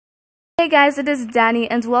Hey guys, it is Dani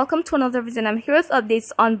and welcome to another video. I'm here with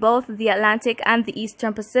updates on both the Atlantic and the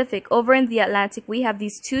Eastern Pacific. Over in the Atlantic, we have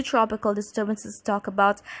these two tropical disturbances to talk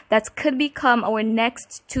about that could become our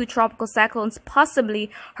next two tropical cyclones,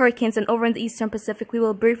 possibly hurricanes. And over in the Eastern Pacific, we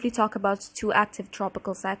will briefly talk about two active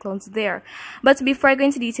tropical cyclones there. But before I go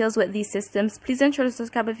into details with these systems, please ensure to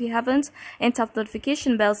subscribe if you haven't and tap the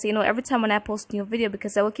notification bell so you know every time when I post a new video,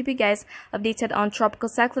 because I will keep you guys updated on tropical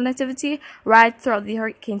cyclone activity right throughout the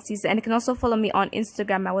hurricane season. And you can also follow me on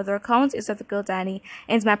Instagram. My weather account is @Dani,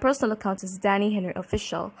 and my personal account is Dani Henry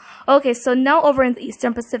Official. Okay, so now over in the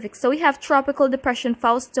Eastern Pacific, so we have Tropical Depression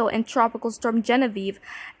Fausto and Tropical Storm Genevieve.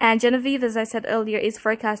 And Genevieve, as I said earlier, is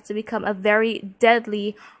forecast to become a very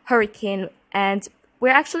deadly hurricane, and we're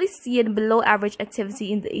actually seeing below average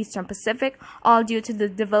activity in the Eastern Pacific, all due to the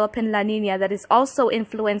developing La Nina that is also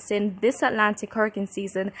influencing this Atlantic hurricane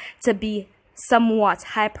season to be somewhat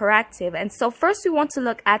hyperactive. And so first we want to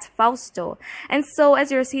look at Fausto. And so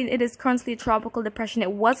as you're seeing, it is currently a tropical depression.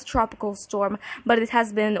 It was a tropical storm, but it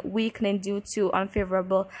has been weakening due to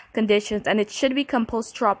unfavorable conditions, and it should become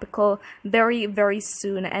post-tropical very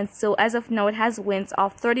soon. And so as of now, it has winds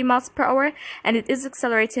of 30 miles per hour, and it is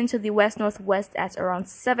accelerating to the west-northwest at around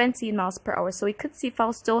 17 miles per hour. So we could see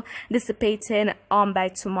Fausto dissipating by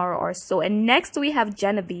tomorrow or so. And next we have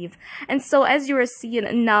Genevieve. And so as you are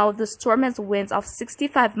seeing now, the storm has winds of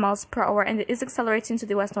 65 miles per hour, and it is accelerating to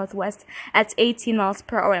the west-northwest at 18 miles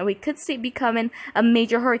per hour. And we could see it becoming a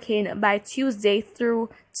major hurricane by Tuesday through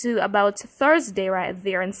to about Thursday right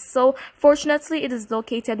there. And so fortunately, it is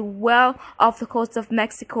located well off the coast of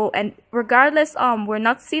Mexico, and regardless, we're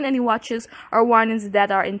not seeing any watches or warnings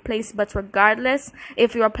that are in place. But regardless,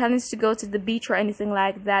 if you are planning to go to the beach or anything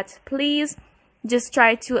like that, please just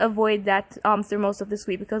try to avoid that through most of this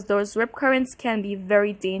week, because those rip currents can be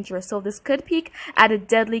very dangerous. So this could peak at a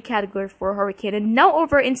deadly category 4 hurricane. And now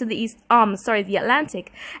over into the the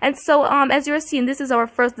Atlantic. And so as you're seeing, this is our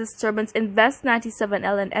first disturbance in West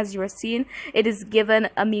 97L, and as you're seeing, it is given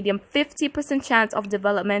a medium 50% chance of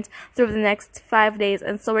development through the next 5 days.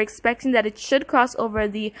 And so we're expecting that it should cross over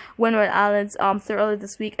the Windward Islands through early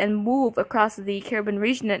this week and move across the Caribbean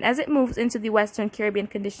region. And as it moves into the Western Caribbean,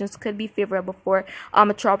 conditions could be favorable for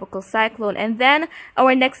a tropical cyclone. And then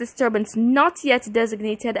our next disturbance, not yet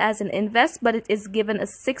designated as an invest, but it is given a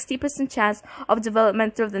 60% chance of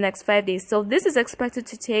development through the next 5 days. So this is expected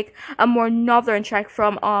to take a more northern track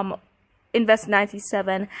from Invest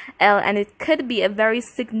 97L, and it could be a very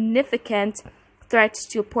significant threat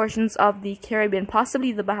to portions of the Caribbean,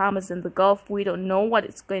 possibly the Bahamas and the Gulf. We don't know what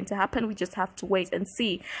is going to happen. We just have to wait and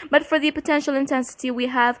see. But for the potential intensity, we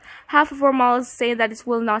have half of our models saying that it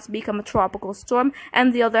will not become a tropical storm,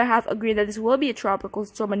 and the other half agree that it will be a tropical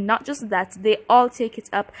storm. And not just that, they all take it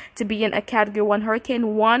up to being a category 1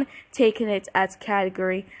 hurricane, one taking it as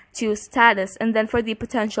category 2 status. And then for the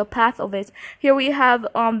potential path of it, here we have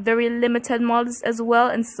very limited models as well.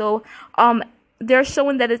 And so they're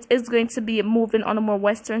showing that it is going to be moving on a more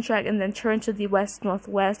western track and then turn to the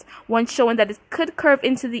west-northwest. One showing that it could curve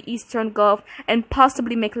into the eastern Gulf and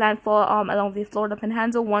possibly make landfall along the Florida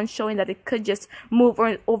Panhandle. One showing that it could just move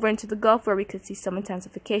over into the Gulf, where we could see some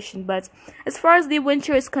intensification. But as far as the wind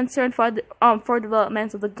chill is concerned, for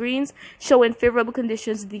development of the greens showing favorable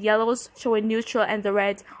conditions, the yellows showing neutral, and the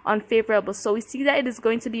reds unfavorable. So we see that it is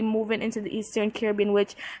going to be moving into the Eastern Caribbean,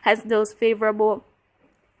 which has those favorable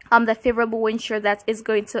wind shear that is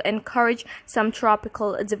going to encourage some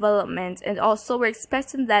tropical development. And also we're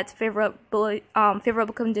expecting that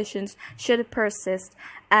favorable conditions should persist,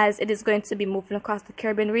 as it is going to be moving across the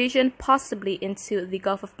Caribbean region, possibly into the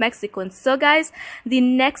Gulf of Mexico. And so guys, the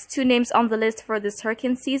next two names on the list for this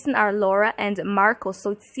hurricane season are Laura and Marco.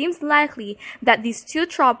 So it seems likely that these two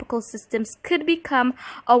tropical systems could become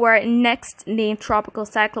our next named tropical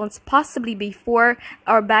cyclones, possibly before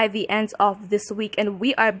or by the end of this week. And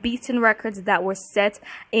we are beating records that were set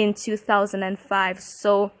in 2005.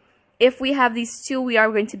 So if we have these two, we are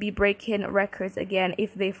going to be breaking records again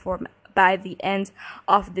if they form by the end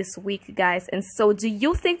of this week, guys. And so do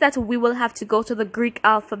you think that we will have to go to the Greek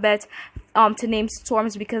alphabet to name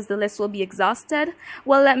storms because the list will be exhausted?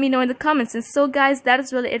 Well, let me know in the comments. And so guys, that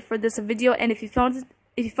is really it for this video. And if you found this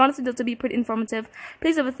video to be pretty informative,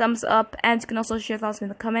 please give a thumbs up, and you can also share thoughts in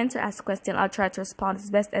the comments or ask a question. I'll try to respond as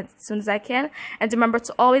best as soon as I can. And remember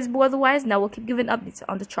to always be otherwise. Now we'll keep giving updates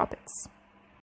on the tropics.